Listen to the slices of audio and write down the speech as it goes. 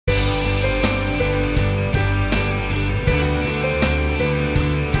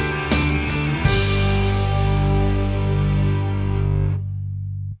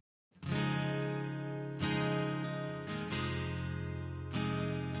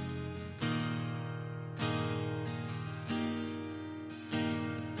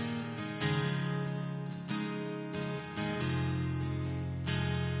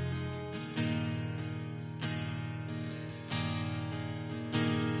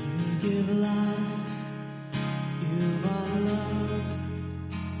give life, you are love,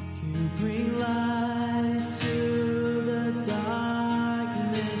 you bring light to the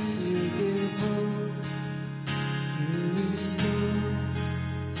darkness, you give hope, you restore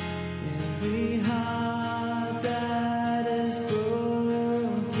every heart that is broken.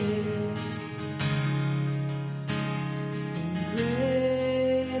 And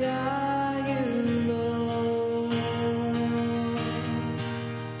great are you, Lord.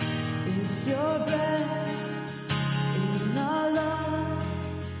 It's your breath in our lungs,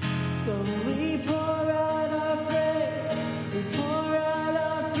 so we pour out our praise. We pour out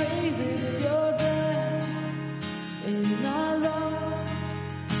our praise. It's your breath in our lungs,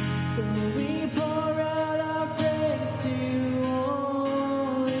 so we pour out our praise to you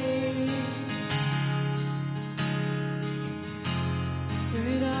only.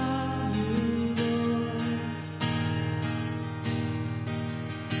 Great are you, Lord.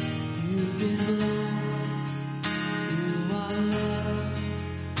 You give life, you are love,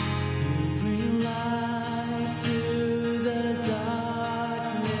 you bring light to the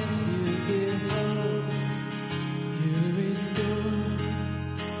darkness, you give hope, you restore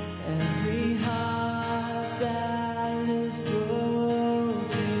every heart that is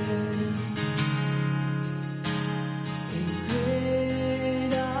broken. And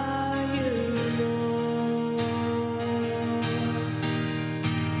great are you, Lord.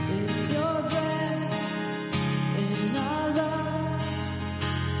 It's your breath in our lungs,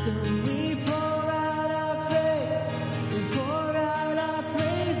 so we pour out our praise. We pour out our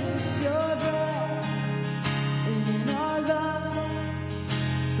praise. It's your breath in our lungs,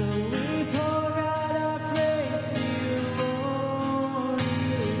 so we pour out our praise to you only.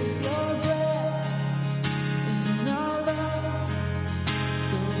 It's your breath in our lungs,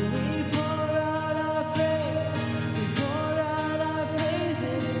 so we pour out our praise. We pour out our praise.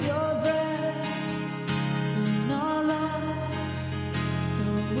 It's your breath in our lungs, so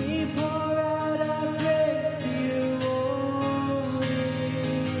we pour out our praise to you only.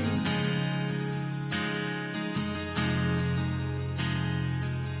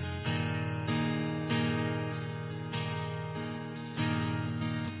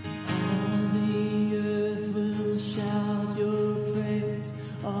 All the earth will shout your praise.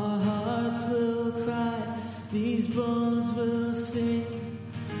 Our hearts will cry. These bones will sing.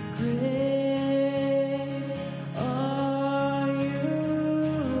 Great are you,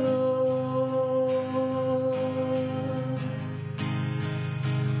 Lord.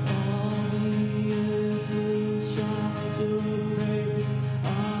 All the earth will shout your praise.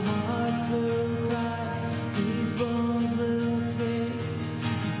 Our hearts will cry. These bones will sing.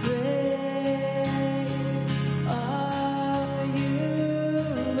 Great are you,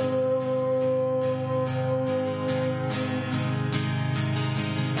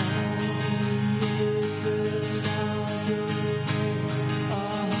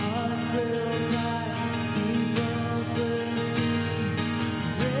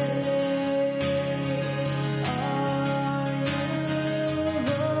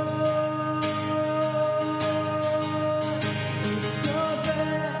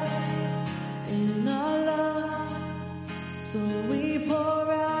 in our lungs, so we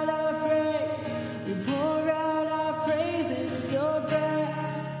pour out our praise. We pour out our praise. It's your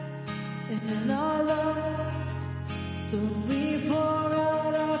breath in our lungs, so we pour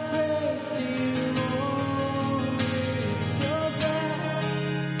out our praise to you only. It's your breath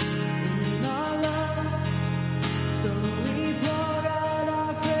in our lungs, so we pour out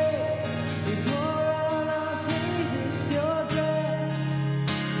our praise. We pour out our praise. It's your breath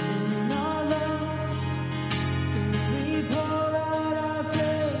in our lungs, so we pour out our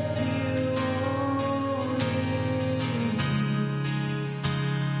praise to you only.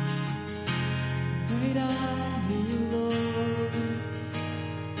 Great are you, Lord.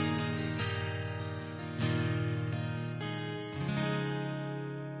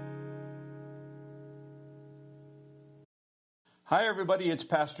 Hi, everybody. It's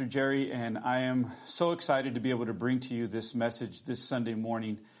Pastor Jerry, and I am so excited to be able to bring to you this message this Sunday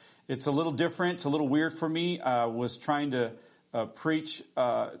morning. It's a little different. It's a little weird for me. I was trying to preach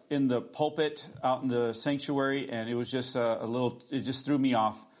in the pulpit out in the sanctuary, and it was just it just threw me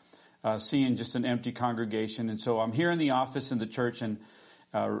off seeing just an empty congregation. And so I'm here in the office in the church and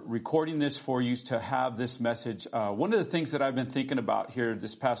recording this for you to have this message. One of the things that I've been thinking about here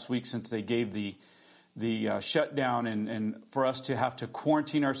this past week since they gave the shutdown and for us to have to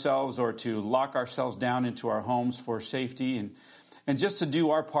quarantine ourselves or to lock ourselves down into our homes for safety and just to do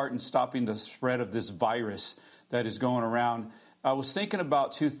our part in stopping the spread of this virus that is going around. I was thinking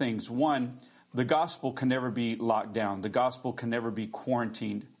about two things. One, the gospel can never be locked down. The gospel can never be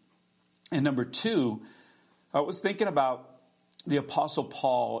quarantined. And number two, I was thinking about the Apostle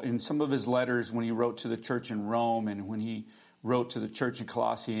Paul in some of his letters when he wrote to the church in Rome and when he wrote to the church in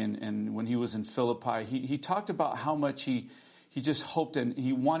Colossae and when he was in Philippi. He talked about how much he just hoped and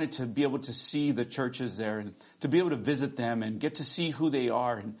he wanted to be able to see the churches there and to be able to visit them and get to see who they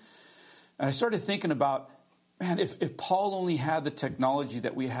are. And I started thinking about, man, if Paul only had the technology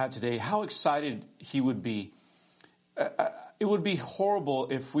that we had today, how excited he would be. It would be horrible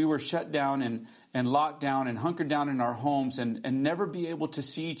if we were shut down and locked down and hunkered down in our homes and never be able to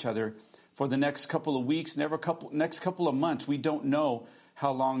see each other for the next couple of weeks, next couple of months. We don't know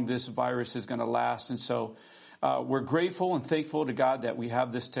how long this virus is going to last. And so we're grateful and thankful to God that we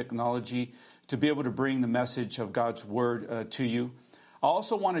have this technology to be able to bring the message of God's word to you. I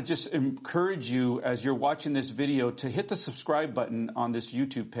also want to just encourage you as you're watching this video to hit the subscribe button on this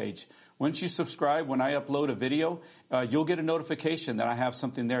YouTube page. Once you subscribe, when I upload a video, you'll get a notification that I have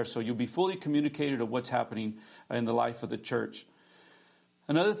something there. So you'll be fully communicated of what's happening in the life of the church.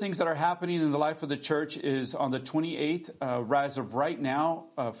 Another things that are happening in the life of the church is on the 28th, as of right now,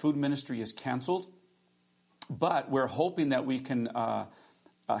 food ministry is canceled. But we're hoping that we can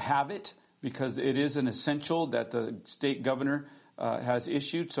have it because it is an essential that the state governor has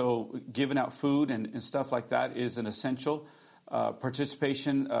issued. So giving out food and stuff like that is an essential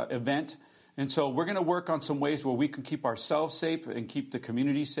participation event. And so we're going to work on some ways where we can keep ourselves safe and keep the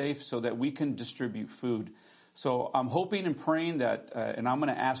community safe so that we can distribute food. So I'm hoping and praying that, and I'm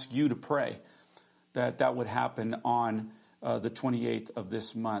going to ask you to pray that would happen on the 28th of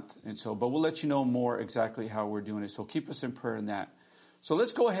this month. And so, but we'll let you know more exactly how we're doing it. So keep us in prayer in that. So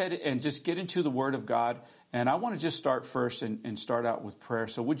let's go ahead and just get into the Word of God. And I want to just start first and start out with prayer.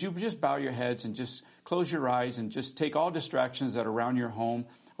 So would you just bow your heads and just close your eyes and just take all distractions that are around your home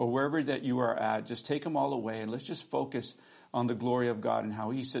or wherever that you are at, just take them all away. And let's just focus on the glory of God and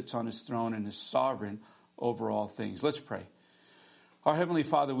how he sits on his throne and is sovereign over all things. Let's pray. Our Heavenly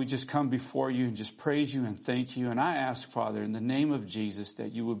Father, we just come before you and just praise you and thank you. And I ask, Father, in the name of Jesus,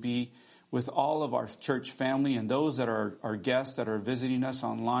 that you would be with all of our church family and those that are our guests that are visiting us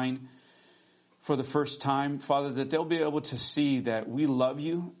online for the first time, Father, that they'll be able to see that we love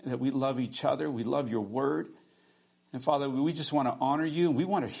you, that we love each other, we love your word. And Father, we just want to honor you and we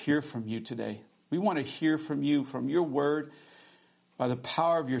want to hear from you today. We want to hear from you, from your word, by the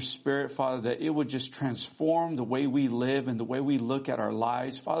power of your Spirit, Father, that it would just transform the way we live and the way we look at our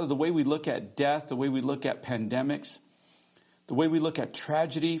lives. Father, the way we look at death, the way we look at pandemics, the way we look at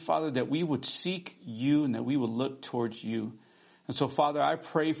tragedy, Father, that we would seek you and that we would look towards you. And so, Father, I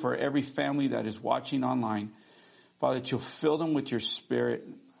pray for every family that is watching online, Father, that you'll fill them with your Spirit.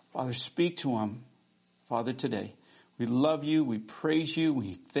 Father, speak to them, Father, today. We love you. We praise you.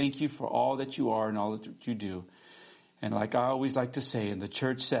 We thank you for all that you are and all that you do. And like I always like to say, and the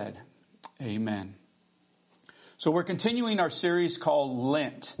church said, amen. So we're continuing our series called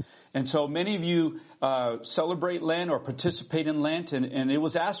Lent. And so many of you celebrate Lent or participate in Lent. And it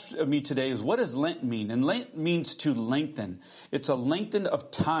was asked of me today is what does Lent mean? And Lent means to lengthen. It's a lengthen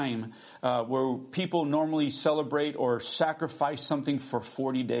of time where people normally celebrate or sacrifice something for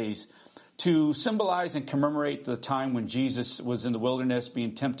 40 days to symbolize and commemorate the time when Jesus was in the wilderness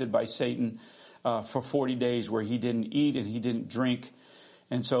being tempted by Satan for 40 days where he didn't eat and he didn't drink.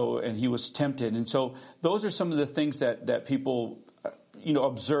 And he was tempted. And so those are some of the things that people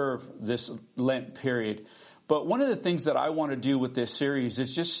observe this Lent period. But one of the things that I want to do with this series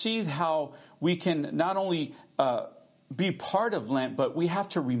is just see how we can not only be part of Lent, but we have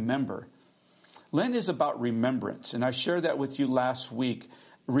to remember. Lent is about remembrance. And I shared that with you last week.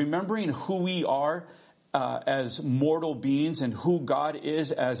 Remembering who we are as mortal beings and who God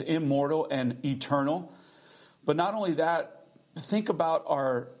is as immortal and eternal. But not only that, think about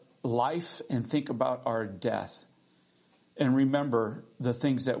our life and think about our death. And remember the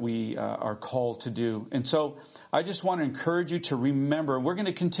things that we are called to do. And so I just want to encourage you to remember. We're going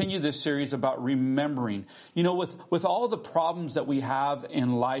to continue this series about remembering. You know, with all the problems that we have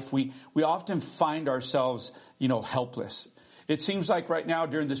in life, we often find ourselves, helpless. It seems like right now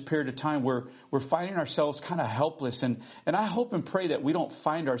during this period of time we're finding ourselves kind of helpless. And I hope and pray that we don't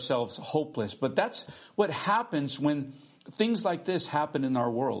find ourselves hopeless. But that's what happens when things like this happen in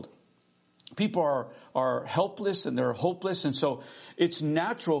our world. People are helpless and they're hopeless. And so it's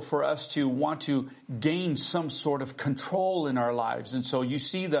natural for us to want to gain some sort of control in our lives. And so you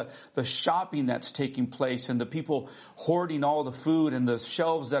see the shopping that's taking place and the people hoarding all the food and the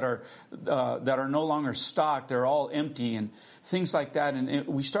shelves that are no longer stocked. They're all empty and things like that. And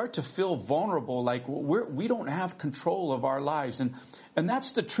we start to feel vulnerable, like we don't have control of our lives. And And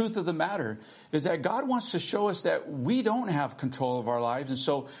that's the truth of the matter, is that God wants to show us that we don't have control of our lives. And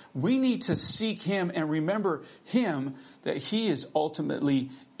so we need to seek him and remember him, that he is ultimately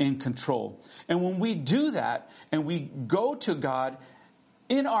in control. And when we do that and we go to God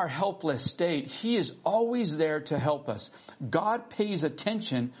in our helpless state, he is always there to help us. God pays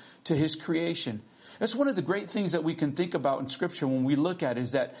attention to his creation. That's one of the great things that we can think about in Scripture when we look at,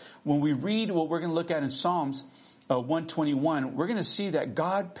 is that when we read what we're going to look at in Psalms 121, we're going to see that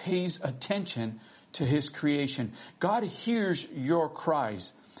God pays attention to his creation. God hears your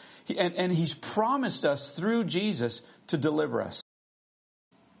cries. And he's promised us through Jesus to deliver us.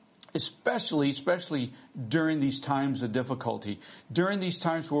 Especially during these times of difficulty, during these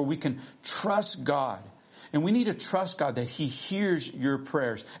times where we can trust God. And we need to trust God that he hears your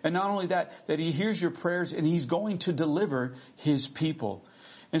prayers. And not only that he hears your prayers and he's going to deliver his people.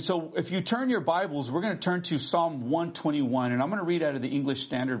 And so if you turn your Bibles, we're going to turn to Psalm 121. And I'm going to read out of the English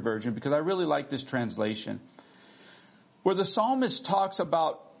Standard Version because I really like this translation, where the psalmist talks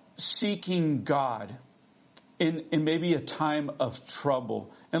about seeking God in maybe a time of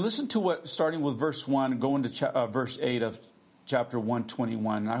trouble. And listen to what, starting with verse 1, going to verse 8 of chapter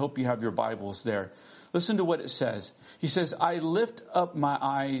 121. I hope you have your Bibles there. Listen to what it says. He says, I lift up my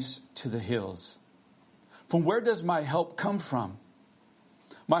eyes to the hills. From where does my help come from?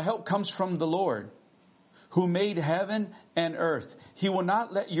 My help comes from the Lord, who made heaven and earth. He will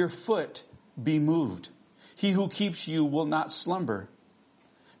not let your foot be moved. He who keeps you will not slumber.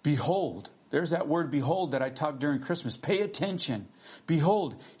 Behold, there's that word behold that I taught during Christmas. Pay attention.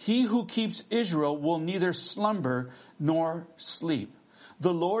 Behold, he who keeps Israel will neither slumber nor sleep.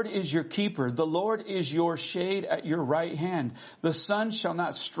 The Lord is your keeper. The Lord is your shade at your right hand. The sun shall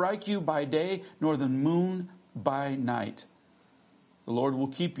not strike you by day, nor the moon by night. The Lord will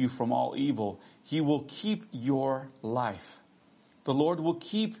keep you from all evil. He will keep your life. The Lord will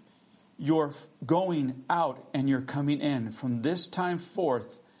keep your going out and your coming in from this time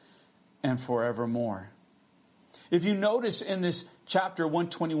forth and forevermore. If you notice in this chapter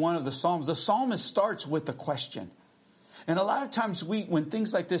 121 of the Psalms, the psalmist starts with a question. And a lot of times when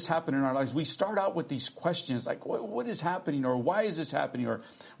things like this happen in our lives, we start out with these questions like, what is happening? Or why is this happening? Or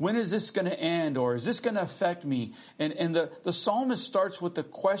when is this going to end? Or is this going to affect me? And the psalmist starts with the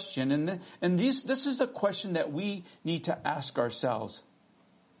question. And this is a question that we need to ask ourselves,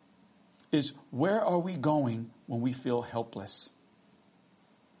 is where are we going when we feel helpless?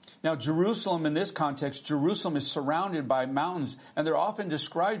 Now, Jerusalem, in this context, Jerusalem is surrounded by mountains, and they're often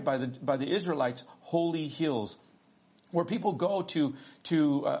described by the Israelites, holy hills, where people go to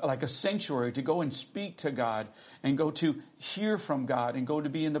like a sanctuary to go and speak to God and go to hear from God and go to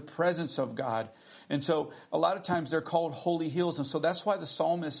be in the presence of God. And so a lot of times they're called holy hills. And so that's why the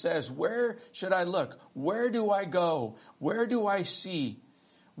psalmist says, where should I look? Where do I go? Where do I see?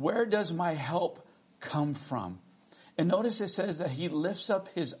 Where does my help come from? And notice it says that he lifts up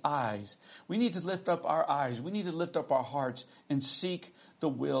his eyes. We need to lift up our eyes. We need to lift up our hearts and seek the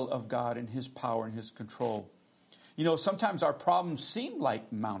will of God and his power and his control. You know, sometimes our problems seem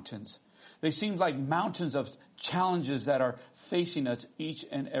like mountains. They seem like mountains of challenges that are facing us each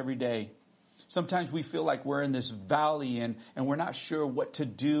and every day. Sometimes we feel like we're in this valley and we're not sure what to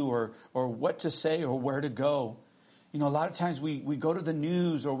do or what to say or where to go. You know, a lot of times we go to the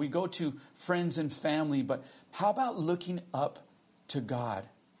news or we go to friends and family, but how about looking up to God?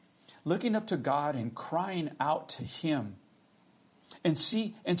 Looking up to God and crying out to him. And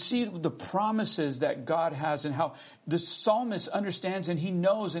see the promises that God has, and how the psalmist understands and he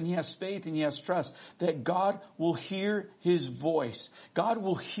knows and he has faith and he has trust that God will hear his voice. God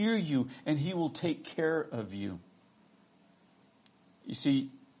will hear you and he will take care of you. You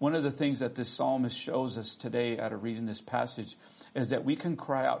see, one of the things that this psalmist shows us today out of reading this passage is that we can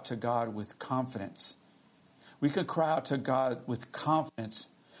cry out to God with confidence. We can cry out to God with confidence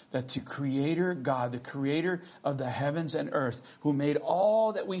that the Creator God, the Creator of the heavens and earth, who made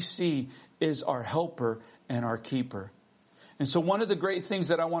all that we see, is our helper and our keeper. And so one of the great things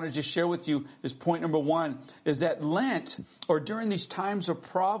that I want to just share with you is point number one, is that Lent, or during these times of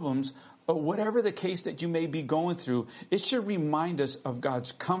problems, or whatever the case that you may be going through, it should remind us of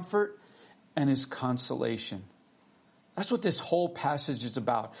God's comfort and his consolation. That's what this whole passage is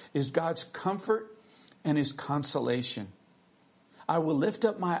about, is God's comfort and his consolation. I will lift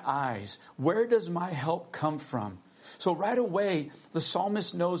up my eyes. Where does my help come from? So right away, the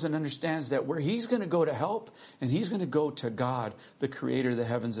psalmist knows and understands that where he's going to go to help, and he's going to go to God, the creator of the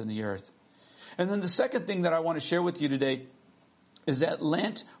heavens and the earth. And then the second thing that I want to share with you today is that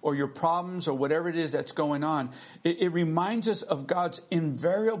Lent, or your problems, or whatever it is that's going on, it reminds us of God's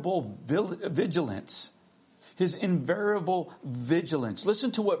invariable vigilance. His invariable vigilance.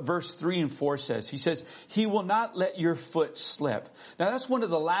 Listen to what verse 3 and 4 says. He says, he will not let your foot slip. Now that's one of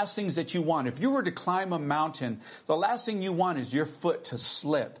the last things that you want. If you were to climb a mountain, the last thing you want is your foot to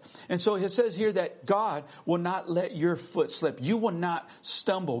slip. And so it says here that God will not let your foot slip. You will not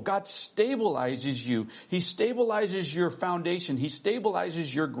stumble. God stabilizes you. He stabilizes your foundation. He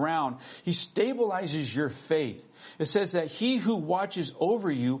stabilizes your ground. He stabilizes your faith. It says that he who watches over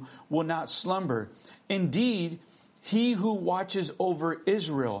you will not slumber. Indeed, he who watches over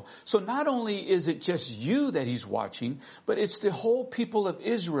Israel. So not only is it just you that he's watching, but it's the whole people of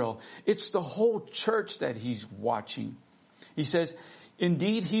Israel. It's the whole church that he's watching. He says,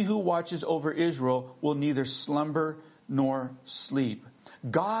 indeed, he who watches over Israel will neither slumber nor sleep.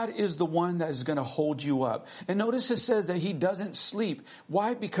 God is the one that is going to hold you up. And notice it says that he doesn't sleep.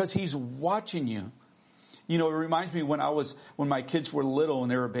 Why? Because he's watching you. You know, it reminds me when my kids were little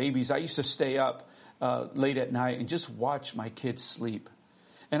and they were babies, I used to stay up late at night and just watch my kids sleep.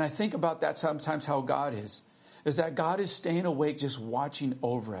 And I think about that sometimes how God is that God is staying awake just watching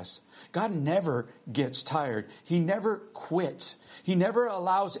over us. God never gets tired. He never quits. He never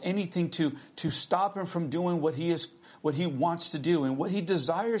allows anything to stop him from doing what he wants to do. And what he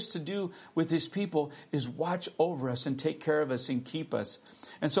desires to do with his people is watch over us and take care of us and keep us.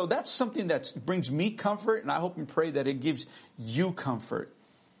 And so that's something that brings me comfort, and I hope and pray that it gives you comfort.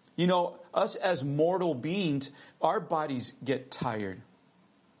 You know, us as mortal beings, our bodies get tired.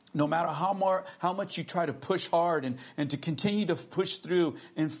 No matter how much you try to push hard and to continue to push through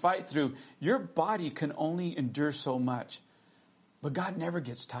and fight through, your body can only endure so much. But God never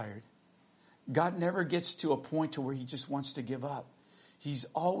gets tired. God never gets to a point to where he just wants to give up. He's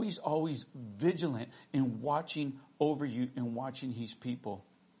always, always vigilant in watching over you and watching his people.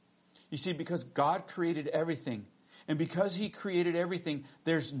 You see, because God created everything, and because he created everything,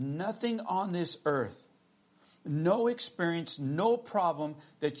 there's nothing on this earth, no experience, no problem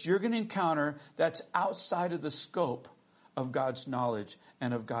that you're going to encounter that's outside of the scope of God's knowledge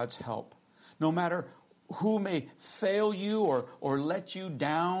and of God's help. No matter who may fail you or let you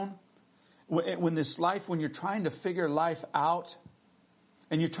down, when you're trying to figure life out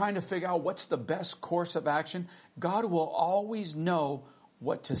and you're trying to figure out what's the best course of action, God will always know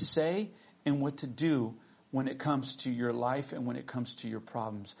what to say and what to do when it comes to your life and when it comes to your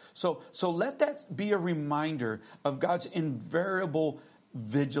problems. So let that be a reminder of God's invariable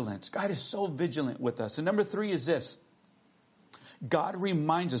vigilance. God is so vigilant with us. And number 3 is this. God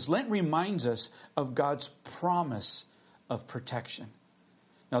reminds us, Lent reminds us of God's promise of protection.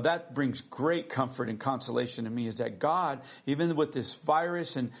 Now that brings great comfort and consolation to me, is that God, even with this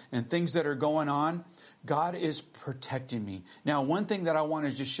virus and things that are going on, God is protecting me. Now, one thing that I want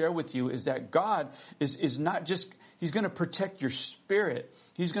to just share with you is that God is not just, he's going to protect your spirit.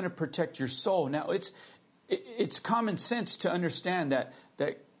 He's going to protect your soul. Now, it's common sense to understand that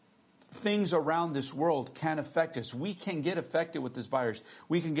things around this world can affect us. We can get affected with this virus.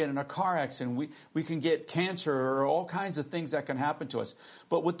 We can get in a car accident. We can get cancer or all kinds of things that can happen to us.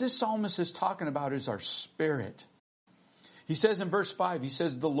 But what this psalmist is talking about is our spirit. He says in verse 5, he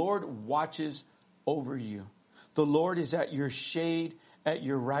says, the Lord watches over you. The Lord is at your shade at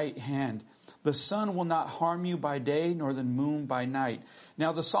your right hand. The sun will not harm you by day, nor the moon by night.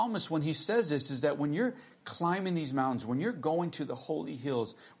 Now the psalmist, when he says this, is that when you're climbing these mountains, when you're going to the holy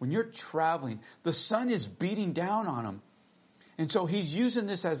hills, when you're traveling, the sun is beating down on him. And so he's using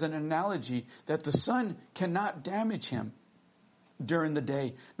this as an analogy that the sun cannot damage him during the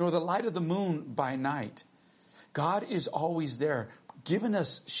day, nor the light of the moon by night. God is always there, giving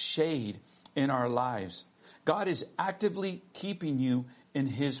us shade in our lives. God is actively keeping you in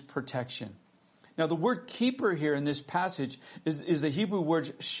his protection. Now, the word keeper here in this passage is the Hebrew word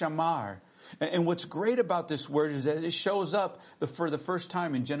shamar. And what's great about this word is that it shows up for the first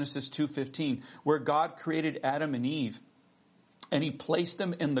time in Genesis 2:15, where God created Adam and Eve, and he placed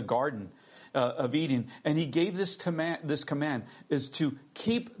them in the garden of Eden, and he gave this command is to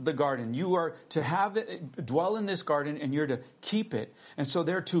keep the garden. You are to have it, dwell in this garden, and you're to keep it. And so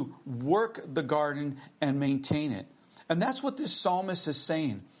they're to work the garden and maintain it. And that's what this psalmist is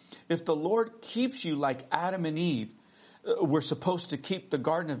saying. If the Lord keeps you like Adam and Eve, we're supposed to keep the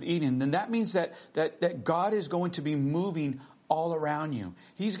Garden of Eden, then that means that God is going to be moving all around you.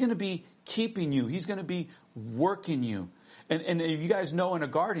 He's going to be keeping you. He's going to be working you. And you guys know in a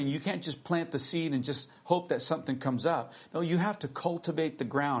garden, you can't just plant the seed and just hope that something comes up. No, you have to cultivate the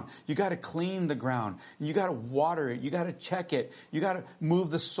ground. You got to clean the ground. You got to water it. You got to check it. You got to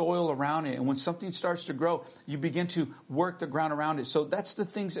move the soil around it. And when something starts to grow, you begin to work the ground around it. So that's the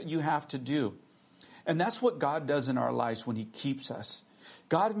things that you have to do. And that's what God does in our lives when he keeps us.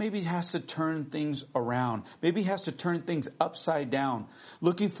 God maybe has to turn things around. Maybe he has to turn things upside down,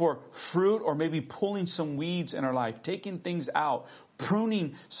 looking for fruit or maybe pulling some weeds in our life, taking things out,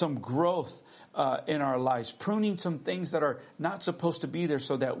 pruning some growth in our lives, pruning some things that are not supposed to be there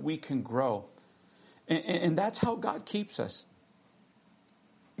so that we can grow. And that's how God keeps us.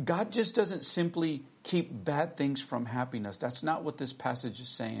 God just doesn't simply keep bad things from happening us. That's not what this passage is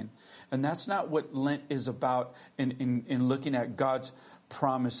saying. And that's not what Lent is about in looking at God's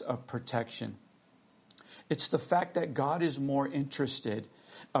promise of protection. It's the fact that God is more interested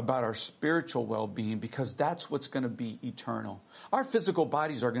about our spiritual well-being because that's what's going to be eternal. Our physical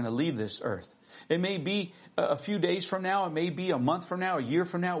bodies are going to leave this earth. It may be a few days from now. It may be a month from now, a year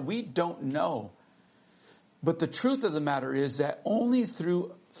from now. We don't know. But the truth of the matter is that only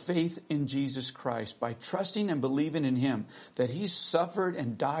through faith in Jesus Christ, by trusting and believing in him, that he suffered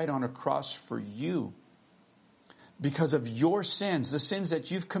and died on a cross for you because of your sins, the sins that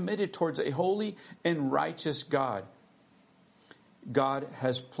you've committed towards a holy and righteous God. God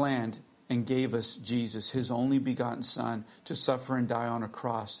has planned and gave us Jesus, his only begotten Son, to suffer and die on a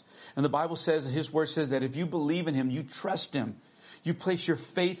cross. And the Bible says, his word says that if you believe in him, you trust him, you place your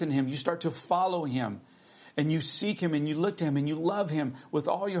faith in him, you start to follow him, and you seek him and you look to him and you love him with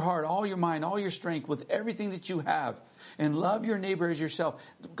all your heart, all your mind, all your strength, with everything that you have, and love your neighbor as yourself.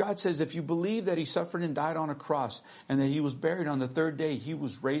 God says if you believe that he suffered and died on a cross and that he was buried on the third day, he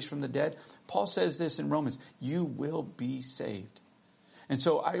was raised from the dead. Paul says this in Romans, you will be saved. And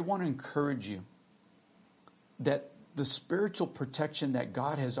so I want to encourage you that the spiritual protection that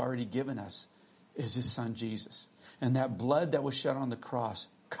God has already given us is his son Jesus. And that blood that was shed on the cross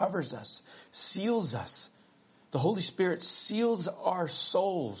covers us, seals us. The Holy Spirit seals our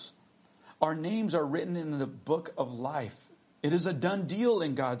souls. Our names are written in the book of life. It is a done deal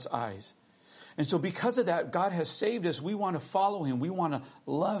in God's eyes. And so because of that, God has saved us. We want to follow him. We want to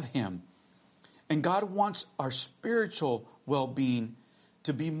love him. And God wants our spiritual well-being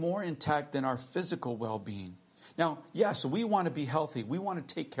to be more intact than our physical well-being. Now, yes, we want to be healthy. We want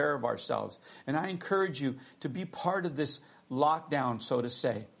to take care of ourselves. And I encourage you to be part of this lockdown, so to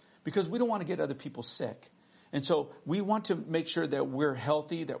say, because we don't want to get other people sick. And so we want to make sure that we're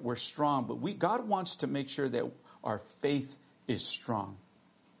healthy, that we're strong. But God wants to make sure that our faith is strong.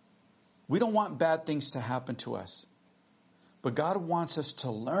 We don't want bad things to happen to us. But God wants us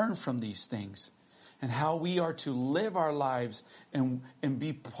to learn from these things and how we are to live our lives and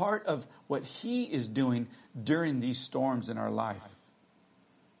be part of what he is doing during these storms in our life.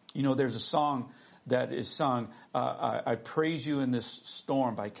 You know, there's a song that is sung, I praise you in this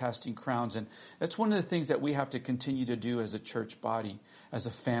storm by Casting Crowns. And that's one of the things that we have to continue to do as a church body, as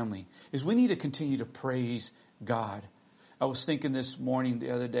a family, is we need to continue to praise God. I was thinking this morning,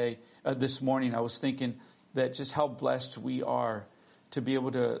 I was thinking that just how blessed we are to be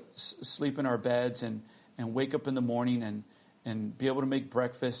able to sleep in our beds and wake up in the morning and be able to make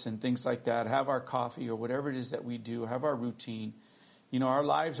breakfast and things like that, have our coffee or whatever it is that we do, have our routine. You know, our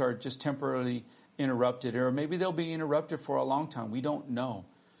lives are just temporarily interrupted, or maybe they'll be interrupted for a long time. We don't know.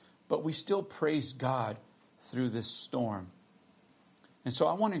 But we still praise God through this storm. And so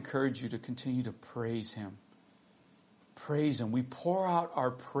I want to encourage you to continue to praise him. Praise him. We pour out our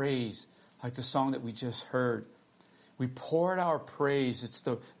praise, like the song that we just heard. We pour out our praise. It's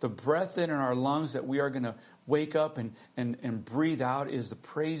the breath in our lungs that we are going to wake up and breathe out is the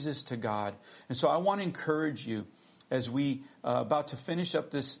praises to God. And so I want to encourage you as we about to finish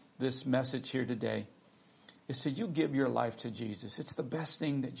up this message here today, is that you give your life to Jesus. It's the best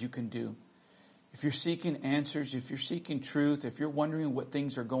thing that you can do. If you're seeking answers, if you're seeking truth, if you're wondering what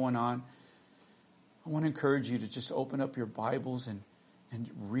things are going on, I want to encourage you to just open up your Bibles and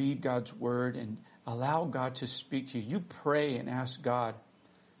read God's word and allow God to speak to you. You pray and ask God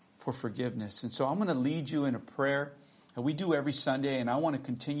for forgiveness. And so I'm going to lead you in a prayer that we do every Sunday, and I want to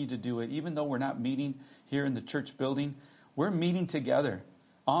continue to do it. Even though we're not meeting here in the church building, we're meeting together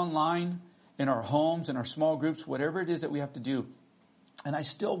online, in our homes, in our small groups, whatever it is that we have to do. And I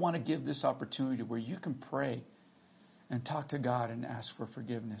still want to give this opportunity where you can pray and talk to God and ask for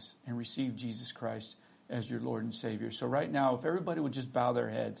forgiveness and receive Jesus Christ as your Lord and Savior. So right now, if everybody would just bow their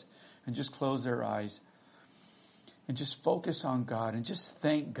heads and just close their eyes and just focus on God and just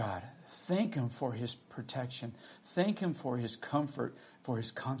thank God. Thank him for his protection. Thank him for his comfort, for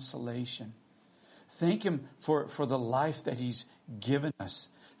his consolation. Thank him for the life that he's given us.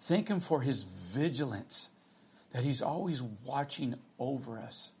 Thank him for his vigilance, that he's always watching over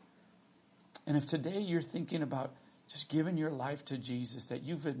us. And if today you're thinking about just giving your life to Jesus, that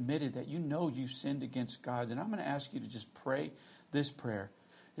you've admitted that you know you've sinned against God, then I'm going to ask you to just pray this prayer.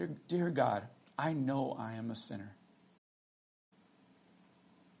 Dear God, I know I am a sinner.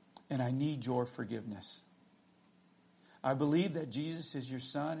 and I need your forgiveness. I believe that Jesus is your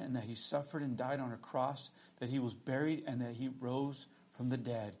son and that he suffered and died on a cross, that he was buried and that he rose from the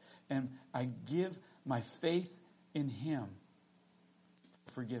dead. And I give my faith in him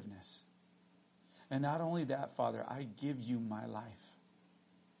for forgiveness. And not only that, Father, I give you my life.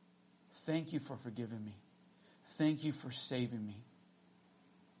 Thank you for forgiving me. Thank you for saving me.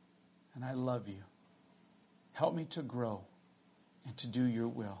 And I love you. Help me to grow and to do your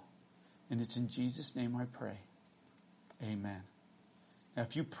will. And it's in Jesus' name I pray. Amen. Now,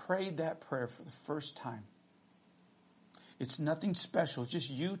 if you prayed that prayer for the first time, it's nothing special. It's just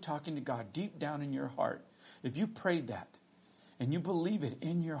you talking to God deep down in your heart. If you prayed that and you believe it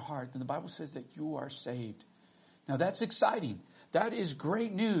in your heart, then the Bible says that you are saved. Now, that's exciting. That is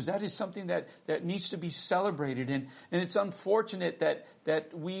great news. That is something that needs to be celebrated. And it's unfortunate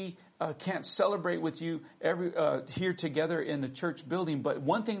that we can't celebrate with you here together in the church building. But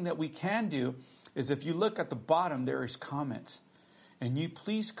one thing that we can do is if you look at the bottom, there is comments. And you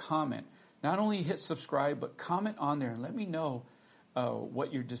please comment. Not only hit subscribe, but comment on there and let me know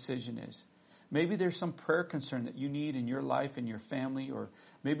what your decision is. Maybe there's some prayer concern that you need in your life and your family, or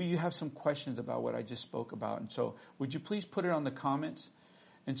maybe you have some questions about what I just spoke about. And so would you please put it on the comments?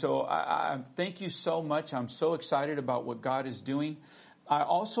 And so I thank you so much. I'm so excited about what God is doing. I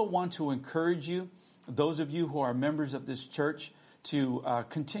also want to encourage you, those of you who are members of this church, to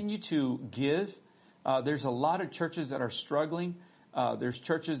continue to give. There's a lot of churches that are struggling. There's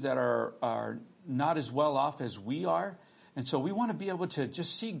churches that are not as well off as we are. And so we want to be able to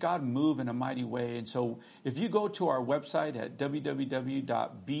just see God move in a mighty way. And so if you go to our website at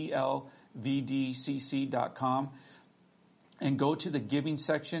www.blvdcc.com and go to the giving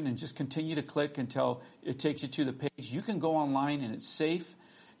section and just continue to click until it takes you to the page, you can go online and it's safe.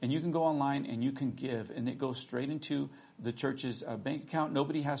 And you can go online and you can give. And it goes straight into the church's bank account.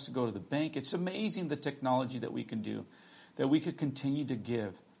 Nobody has to go to the bank. It's amazing the technology that we can do, that we could continue to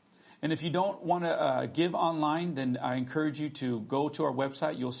give. And if you don't want to give online, then I encourage you to go to our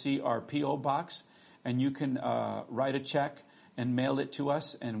website. You'll see our P.O. box, and you can write a check and mail it to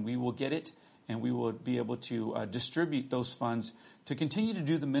us, and we will get it, and we will be able to distribute those funds to continue to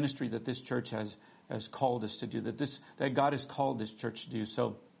do the ministry that this church has called us to do, that God has called this church to do.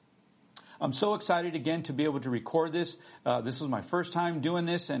 So I'm so excited again to be able to record this. This was my first time doing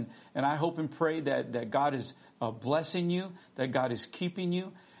this, and I hope and pray that God is blessing you, that God is keeping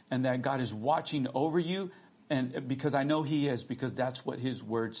you, and that God is watching over you, and because I know he is, because that's what his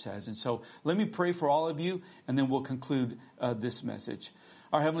word says. And so let me pray for all of you, and then we'll conclude this message.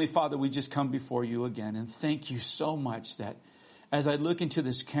 Our Heavenly Father, we just come before you again, and thank you so much that as I look into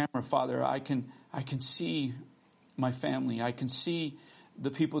this camera, Father, I can see my family. I can see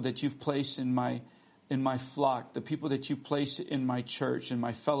the people that you've placed in my flock, the people that you place in my church, in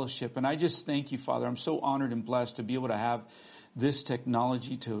my fellowship. And I just thank you, Father. I'm so honored and blessed to be able to have this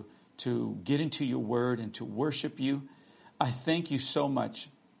technology to get into your word and to worship you. I thank you so much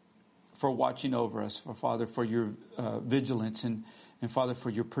for watching over us, Father, for your vigilance and Father, for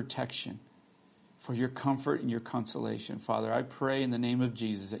your protection, for your comfort and your consolation. Father, I pray in the name of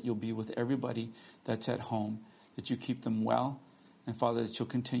Jesus that you'll be with everybody that's at home, that you keep them well, and Father, that you'll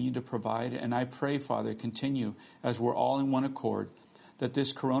continue to provide. And I pray, Father, continue as we're all in one accord, that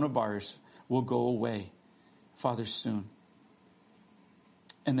this coronavirus will go away, Father, soon.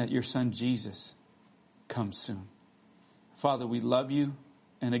 And that your son Jesus comes soon. Father, we love you.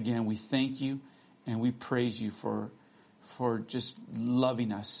 And again, we thank you and we praise you for just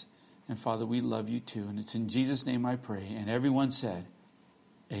loving us. And Father, we love you too. And it's in Jesus' name I pray. And everyone said,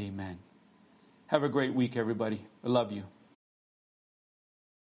 amen. Have a great week, everybody. I love you.